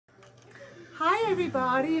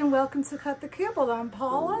everybody, and welcome to Cut the Kibble. I'm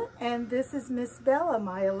Paula, and this is Miss Bella,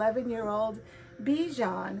 my 11-year-old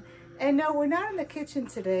Bichon. And no, we're not in the kitchen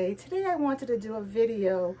today. Today I wanted to do a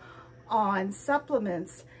video on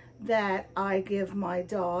supplements that I give my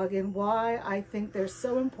dog and why I think they're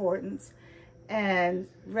so important, and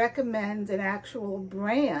recommend an actual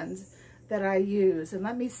brand that I use. And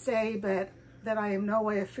let me say that I am no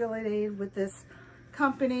way affiliated with this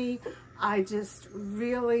company. I just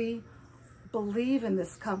really believe in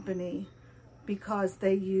this company because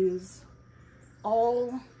they use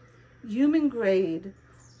all human grade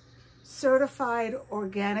certified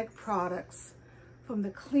organic products from the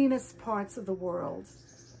cleanest parts of the world,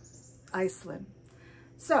 Iceland.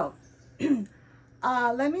 So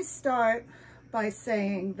let me start by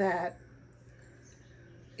saying that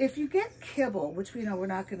if you get kibble, which we know we're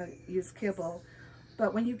not going to use kibble,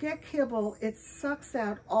 but when you get kibble, it sucks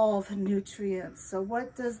out all the nutrients. So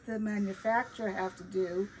what does the manufacturer have to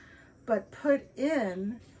do but put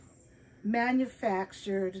in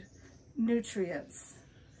manufactured nutrients?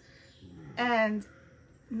 And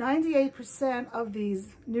 98% of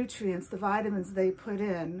these nutrients, the vitamins they put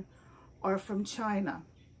in, are from China.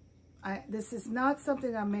 This is not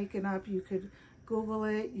something I'm making up. You could Google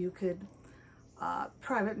it. You could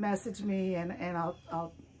private message me, and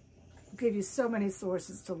I'll give you so many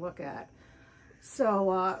sources to look at.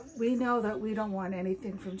 So we know that we don't want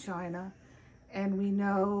anything from China, and we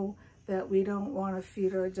know that we don't want to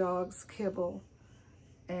feed our dogs kibble,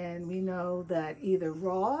 and we know that either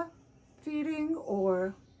raw feeding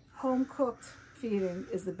or home cooked feeding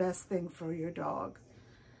is the best thing for your dog.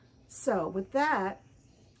 So with that,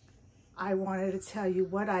 I wanted to tell you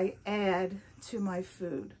what I add to my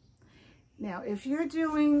food. Now, if you're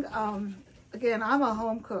doing, again, I'm a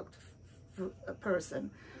home cooked person,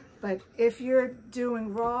 but if you're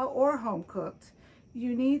doing raw or home cooked,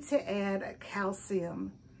 you need to add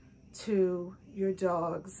calcium to your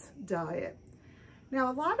dog's diet. Now,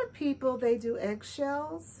 a lot of people, they do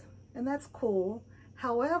eggshells, and that's cool.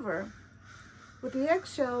 However, with the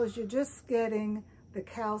eggshells, you're just getting the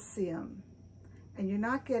calcium, and you're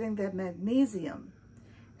not getting that magnesium.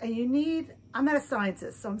 And you need, I'm not a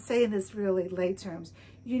scientist, so I'm saying this really lay terms,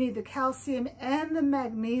 you need the calcium and the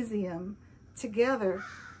magnesium together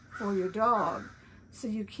for your dog, so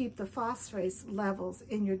you keep the phosphorus levels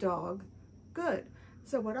in your dog good.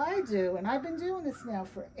 So what I do, and I've been doing this now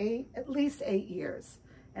for at least 8 years,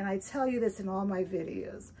 and I tell you this in all my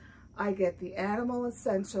videos, I get the Animal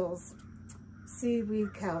Essentials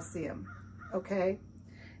seaweed calcium, okay?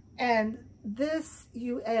 And this,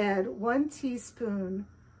 you add 1 teaspoon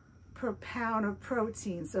per pound of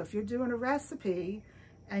protein. So if you're doing a recipe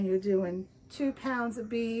and you're doing 2 pounds of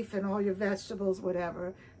beef and all your vegetables,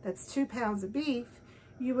 whatever, that's 2 pounds of beef,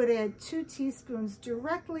 you would add 2 teaspoons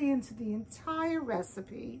directly into the entire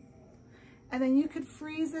recipe. And then you could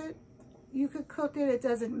freeze it, you could cook it, it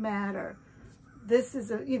doesn't matter. This is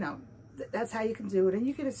a, you know, that's how you can do it. And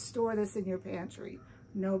you can just store this in your pantry,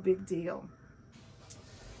 no big deal.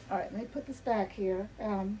 All right, let me put this back here.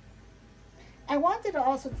 I wanted to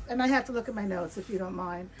also, and I have to look at my notes if you don't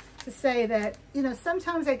mind, to say that, you know,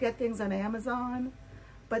 sometimes I get things on Amazon,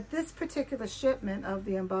 but this particular shipment of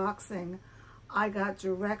the unboxing, I got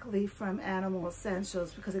directly from Animal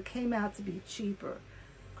Essentials because it came out to be cheaper.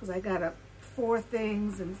 Because I got 4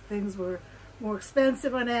 things, and things were more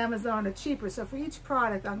expensive on Amazon or cheaper. So for each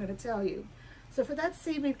product, I'm going to tell you. So for that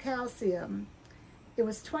seaweed calcium, it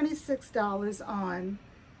was $26 on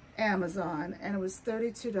Amazon, and it was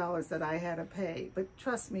 $32 that I had to pay. But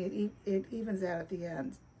trust me, it evens out at the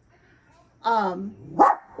end.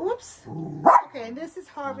 Oops. Okay, and this is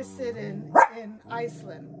harvested in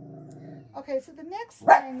Iceland. Okay, so the next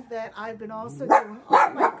thing that I've been also doing,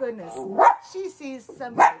 oh my goodness, she sees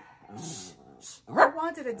somebody. I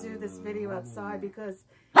wanted to do this video outside because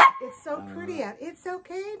it's so pretty out. It's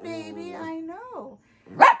okay, baby, I know.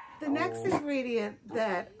 The next ingredient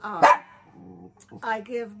that I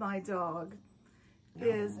give my dog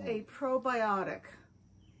is a probiotic.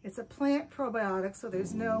 It's a plant probiotic, so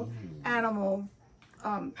there's no animal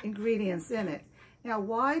ingredients in it. Now,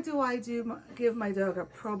 why do I give my dog a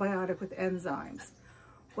probiotic with enzymes?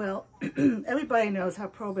 Well, everybody knows how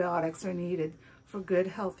probiotics are needed for good,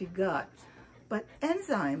 healthy gut. But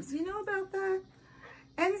enzymes, you know about that?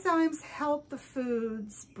 Enzymes help the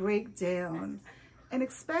foods break down. And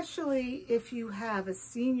especially if you have a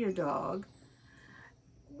senior dog,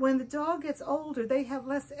 when the dog gets older, they have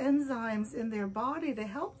less enzymes in their body to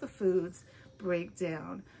help the foods break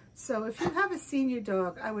down. So if you have a senior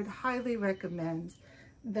dog, I would highly recommend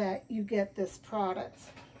that you get this product.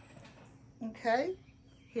 Okay,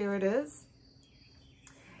 here it is.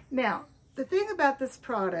 Now, the thing about this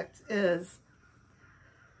product is,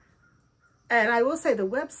 and I will say the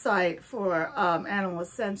website for Animal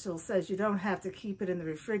Essentials says you don't have to keep it in the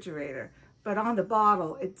refrigerator, but on the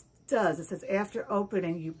bottle it does. It says after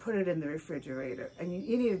opening you put it in the refrigerator, and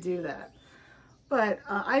you need to do that. But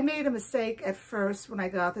I made a mistake at first when I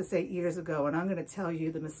got this 8 years ago, and I'm going to tell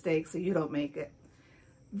you the mistake so you don't make it.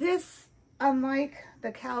 This, unlike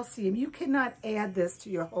the calcium, you cannot add this to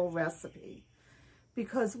your whole recipe,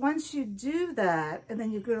 because once you do that, and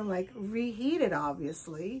then you're going to like reheat it,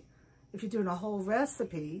 obviously, if you're doing a whole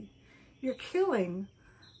recipe, you're killing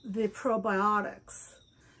the probiotics.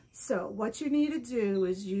 So what you need to do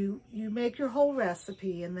is you make your whole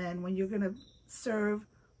recipe, and then when you're going to serve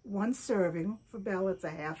one serving, for Bella it's a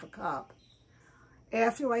half a cup.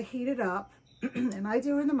 After I heat it up, and I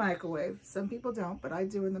do in the microwave, some people don't, but I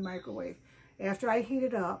do in the microwave. After I heat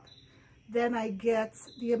it up, then I get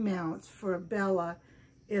the amount. For Bella,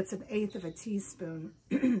 it's 1/8 of a teaspoon.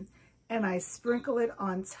 And I sprinkle it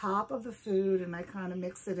on top of the food, and I kind of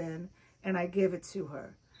mix it in, and I give it to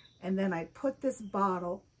her. And then I put this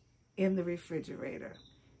bottle in the refrigerator.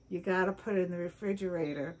 You got to put it in the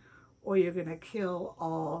refrigerator, or you're going to kill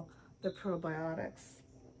all the probiotics.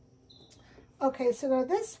 Okay, so now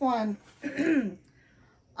this one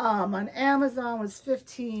on Amazon was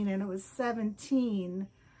 $15, and it was $17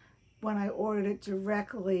 when I ordered it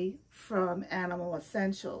directly from Animal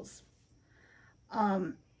Essentials.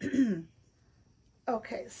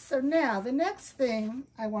 Okay, so now the next thing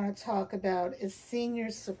I want to talk about is senior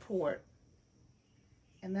support.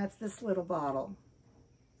 And that's this little bottle.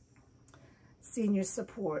 Senior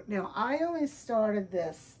support. Now, I only started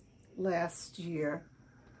this last year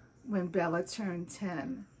when Bella turned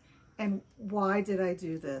 10. And why did I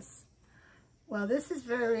do this? Well, this is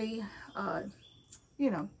very,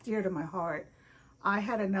 dear to my heart. I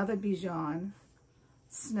had another Bichon,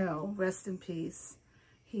 Snow, rest in peace.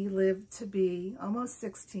 He lived to be almost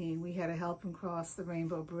 16. We had to help him cross the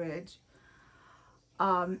Rainbow Bridge.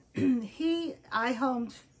 He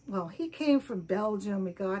came from Belgium.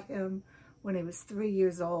 We got him when he was 3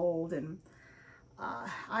 years old, and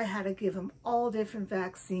I had to give him all different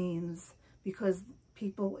vaccines because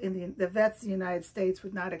people in the vets in the United States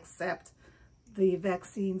would not accept the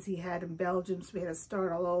vaccines he had in Belgium, so we had to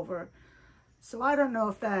start all over. So I don't know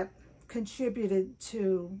if that contributed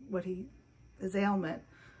to his ailment.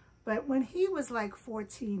 But when he was like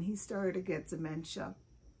 14, he started to get dementia.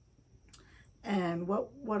 And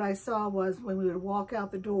what I saw was when we would walk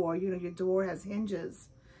out the door, your door has hinges,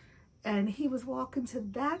 and he was walking to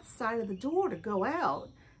that side of the door to go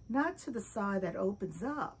out, not to the side that opens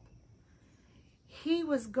up. He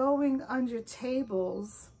was going under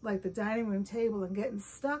tables, like the dining room table, and getting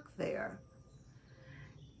stuck there.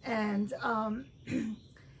 And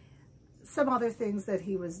some other things that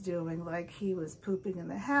he was doing, like he was pooping in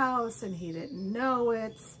the house and he didn't know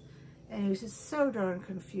it, and he was just so darn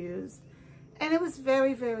confused. And it was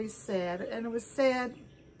very, very sad. And it was sad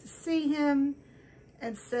to see him,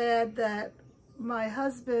 and sad that my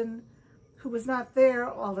husband, who was not there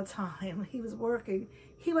all the time, he was working,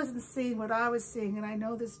 he wasn't seeing what I was seeing. And I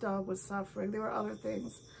know this dog was suffering. There were other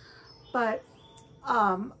things. But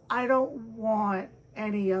I don't want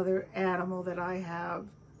any other animal that I have,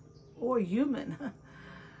 or human,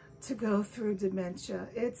 to go through dementia.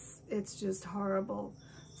 It's just horrible.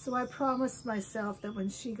 So I promised myself that when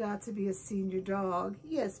she got to be a senior dog,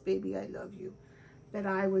 yes, baby, I love you, that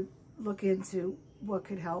I would look into what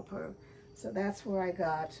could help her. So that's where I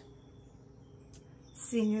got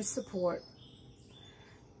senior support.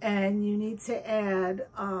 And you need to add,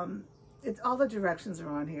 all the directions are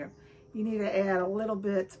on here. You need to add a little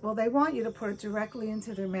bit, well, they want you to put it directly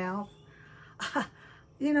into their mouth. Well,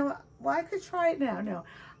 I could try it now. No,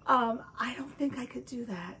 I don't think I could do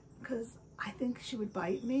that because I think she would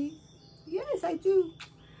bite me. Yes, I do.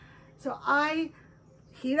 So I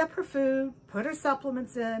heat up her food, put her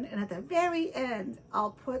supplements in, and at the very end,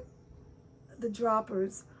 I'll put the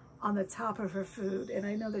droppers on the top of her food. And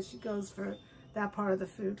I know that she goes for that part of the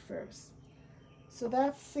food first. So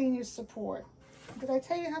that's senior support. Did I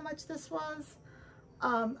tell you how much this was?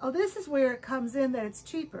 This is where it comes in that it's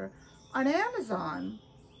cheaper. On Amazon,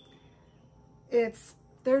 it's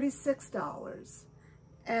 $36.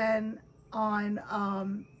 And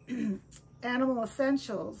on Animal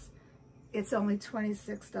Essentials, it's only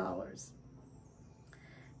 $26.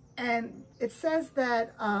 And it says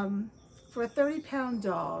that for a 30-pound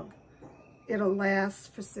dog, it'll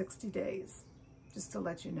last for 60 days, just to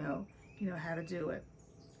let you know how to do it.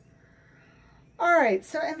 All right,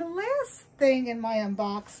 so, and the last thing in my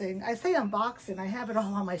unboxing, I say unboxing, I have it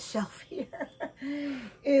all on my shelf here,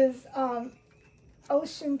 is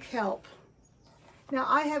ocean kelp. Now,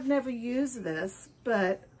 I have never used this,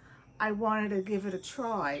 but I wanted to give it a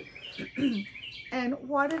try. And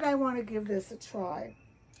why did I want to give this a try?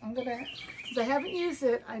 Since I haven't used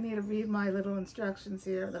it, I need to read my little instructions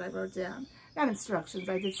here that I wrote down. Not instructions,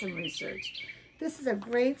 I did some research. This is a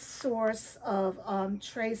great source of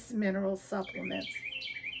trace mineral supplements.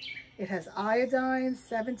 It has iodine,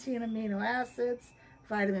 17 amino acids,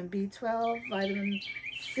 vitamin B12, vitamin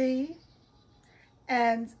C,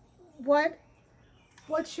 and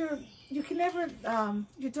you can never,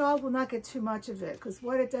 your dog will not get too much of it, because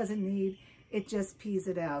what it doesn't need, it just pees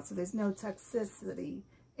it out. So there's no toxicity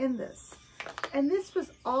in this. And this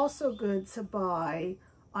was also good to buy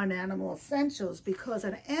on Animal Essentials, because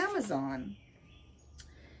on Amazon,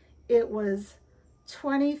 it was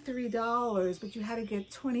 $23, but you had to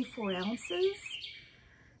get 24 ounces.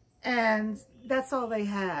 And that's all they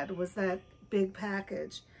had, was that big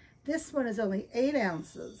package. This one is only 8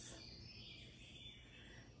 ounces.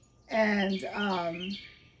 And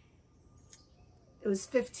it was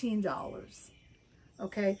 $15.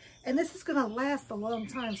 Okay, and this is going to last a long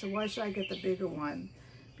time, so why should I get the bigger one?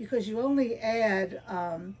 Because you only add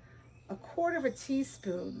a quarter of a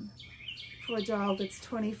teaspoon for a dog that's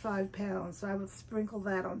 25 pounds, so I would sprinkle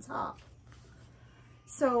that on top.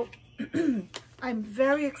 So I'm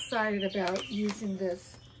very excited about using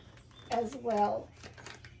this as well.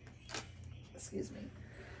 Excuse me.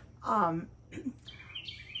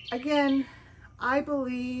 Again, I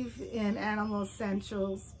believe in Animal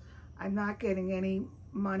Essentials. I'm not getting any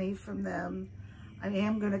money from them. I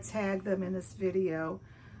am going to tag them in this video,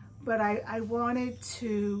 but I wanted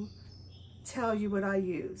to tell you what I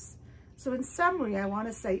use. So in summary, I want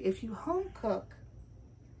to say, if you home cook,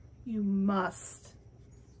 you must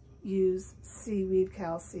use seaweed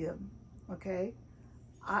calcium, okay?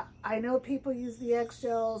 I know people use the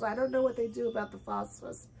eggshells. I don't know what they do about the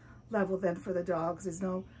phosphorus level then for the dogs. There's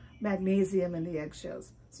no magnesium in the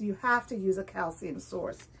eggshells. So you have to use a calcium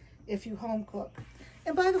source if you home cook.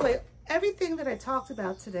 And by the way, everything that I talked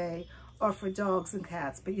about today are for dogs and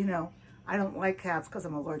cats, but you know, I don't like cats because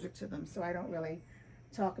I'm allergic to them, so I don't really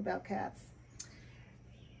talk about cats.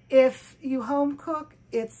 If you home cook,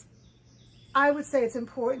 I would say it's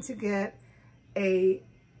important to get a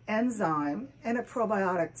enzyme and a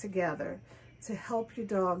probiotic together to help your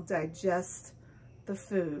dog digest the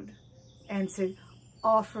food and to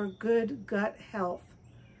offer good gut health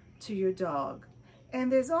to your dog.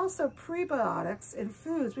 And there's also prebiotics in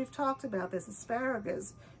foods. We've talked about this,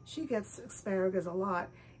 asparagus. She gets asparagus a lot,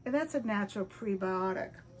 and that's a natural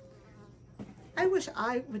prebiotic. I wish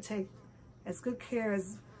I would take as good care of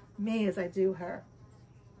me as I do her.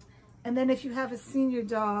 And then if you have a senior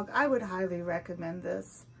dog, I would highly recommend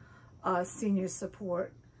this senior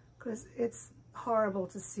support, because it's horrible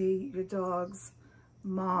to see your dog's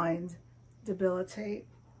mind debilitate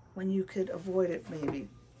when you could avoid it maybe.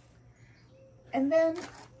 And then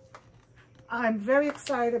I'm very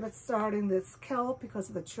excited about starting this kelp because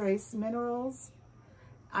of the trace minerals.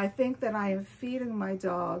 I think that I am feeding my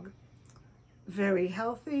dog very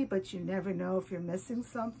healthy, but you never know if you're missing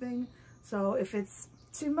something. So if it's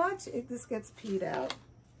too much, this gets peed out.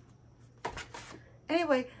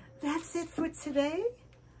 Anyway, that's it for today.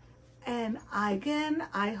 And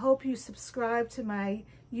I hope you subscribe to my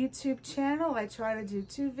YouTube channel. I try to do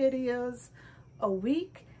 2 videos a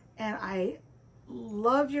week, and I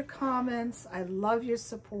love your comments. I love your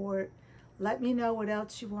support. Let me know what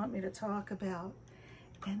else you want me to talk about.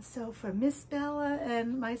 And so for Miss Bella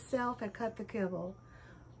and myself at Cut the Kibble,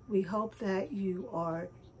 we hope that you are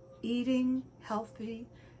eating healthy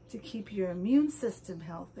to keep your immune system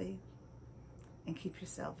healthy and keep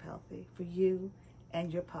yourself healthy for you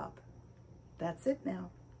and your pup. That's it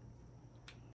now.